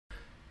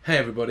Hey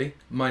everybody,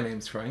 my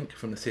name's Frank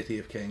from the City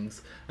of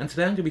Kings, and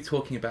today I'm going to be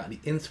talking about the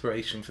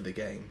inspiration for the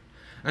game.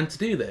 And to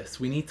do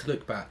this, we need to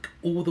look back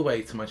all the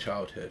way to my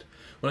childhood,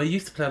 when I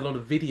used to play a lot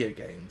of video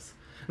games.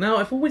 Now,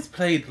 I've always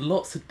played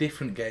lots of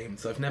different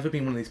games. I've never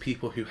been one of these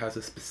people who has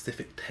a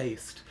specific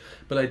taste,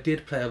 but I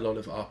did play a lot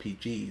of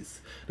RPGs.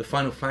 The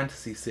Final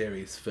Fantasy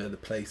series for the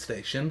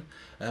PlayStation,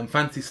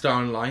 Phantasy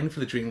Star Online for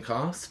the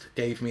Dreamcast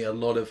gave me a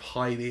lot of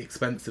highly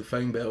expensive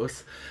phone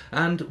bills,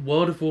 and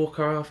World of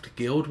Warcraft,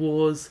 Guild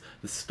Wars,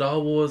 the Star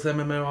Wars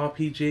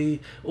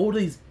MMORPG, all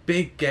these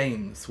big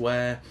games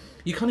where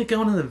you kind of go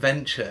on an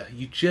adventure,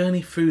 you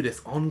journey through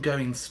this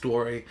ongoing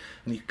story,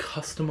 and you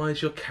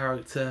customize your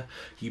character,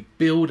 you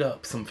build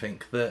up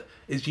something that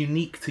is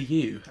unique to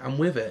you, and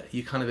with it,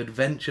 you kind of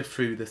adventure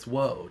through this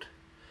world.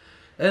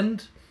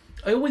 And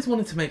I always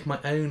wanted to make my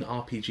own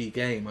RPG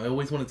game. I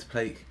always wanted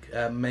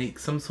to make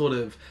some sort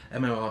of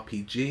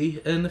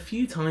MMORPG, and a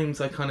few times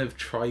I kind of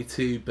tried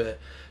to, but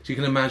as you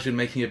can imagine,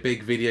 making a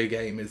big video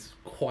game is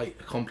quite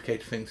a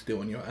complicated thing to do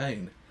on your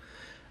own.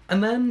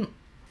 And then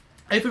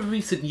over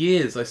recent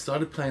years, I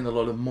started playing a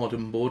lot of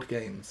modern board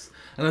games,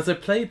 and as I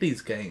played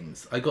these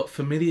games, I got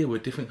familiar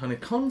with different kind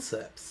of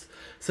concepts.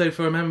 So if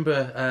I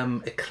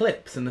remember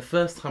Eclipse, and the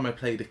first time I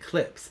played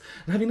Eclipse,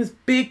 and having this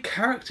big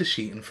character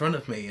sheet in front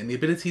of me, and the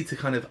ability to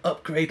kind of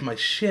upgrade my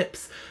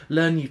ships,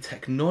 learn new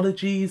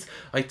technologies,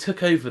 I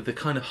took over the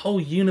kind of whole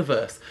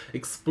universe,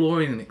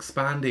 exploring and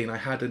expanding. I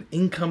had an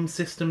income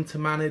system to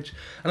manage,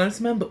 and I just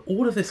remember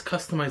all of this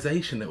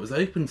customization that was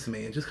open to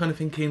me, and just kind of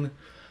thinking,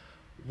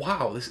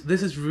 wow,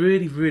 this is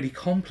really, really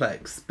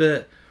complex,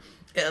 but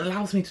it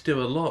allows me to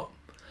do a lot.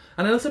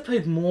 And I also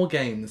played more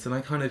games, and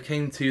I kind of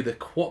came to the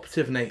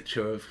cooperative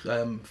nature of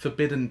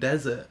Forbidden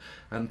Desert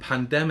and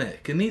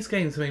Pandemic. And these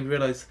games made me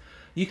realise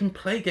you can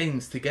play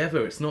games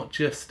together, it's not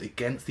just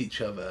against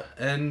each other.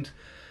 And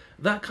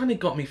that kind of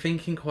got me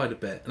thinking quite a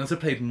bit. And as I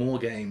played more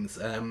games,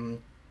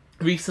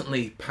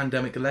 recently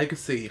Pandemic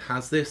Legacy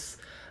has this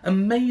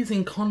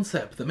amazing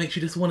concept that makes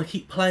you just want to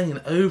keep playing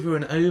over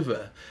and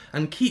over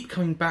and keep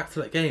coming back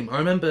to that game. I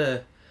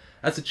remember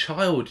as a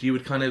child you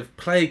would kind of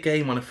play a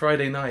game on a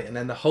Friday night, and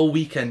then the whole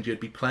weekend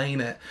you'd be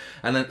playing it,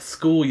 and at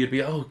school you'd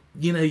be,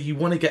 you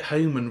want to get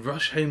home and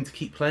rush home to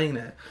keep playing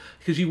it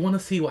because you want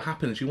to see what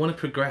happens, you want to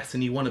progress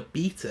and you want to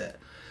beat it.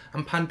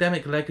 And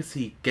Pandemic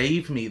Legacy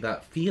gave me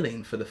that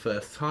feeling for the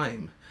first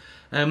time.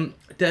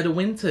 Dead of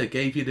Winter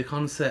gave you the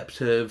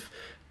concept of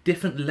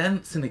different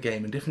lengths in a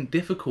game and different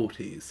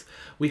difficulties.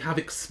 We have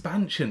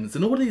expansions,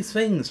 and all these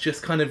things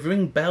just kind of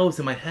ring bells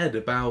in my head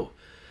about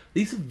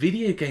these are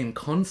video game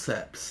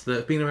concepts that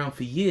have been around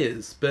for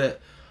years,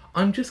 but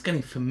I'm just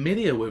getting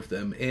familiar with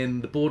them in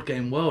the board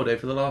game world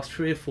over the last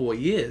 3 or 4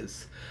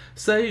 years.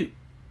 So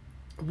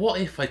what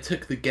if I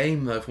took the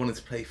game that I've wanted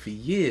to play for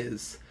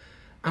years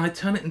and I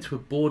turn it into a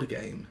board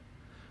game?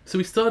 So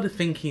we started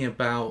thinking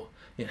about,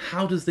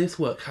 how does this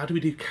work? How do we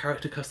do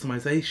character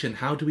customization?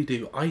 How do we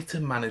do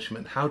item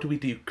management? How do we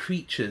do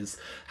creatures?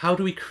 How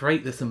do we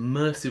create this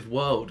immersive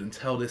world and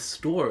tell this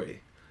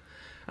story?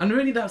 And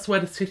really that's where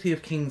the City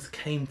of Kings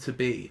came to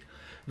be.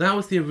 That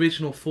was the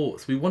original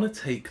thoughts. We want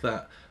to take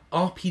that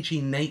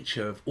RPG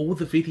nature of all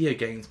the video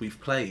games we've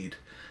played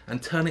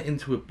and turn it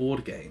into a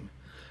board game.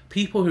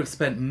 People who have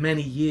spent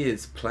many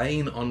years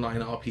playing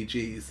online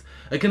RPGs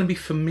are going to be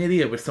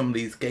familiar with some of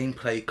these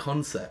gameplay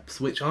concepts,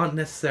 which aren't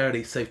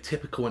necessarily so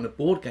typical in the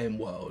board game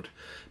world,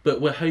 but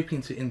we're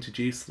hoping to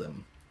introduce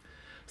them.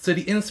 So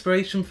the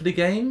inspiration for the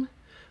game?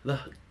 The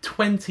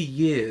 20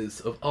 years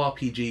of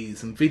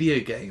RPGs and video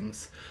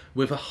games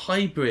with a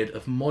hybrid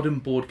of modern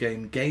board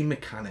game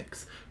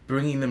mechanics,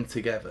 bringing them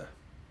together.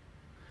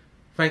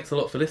 Thanks a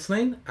lot for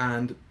listening,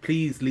 and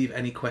please leave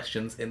any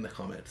questions in the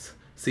comments.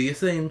 See you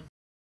soon!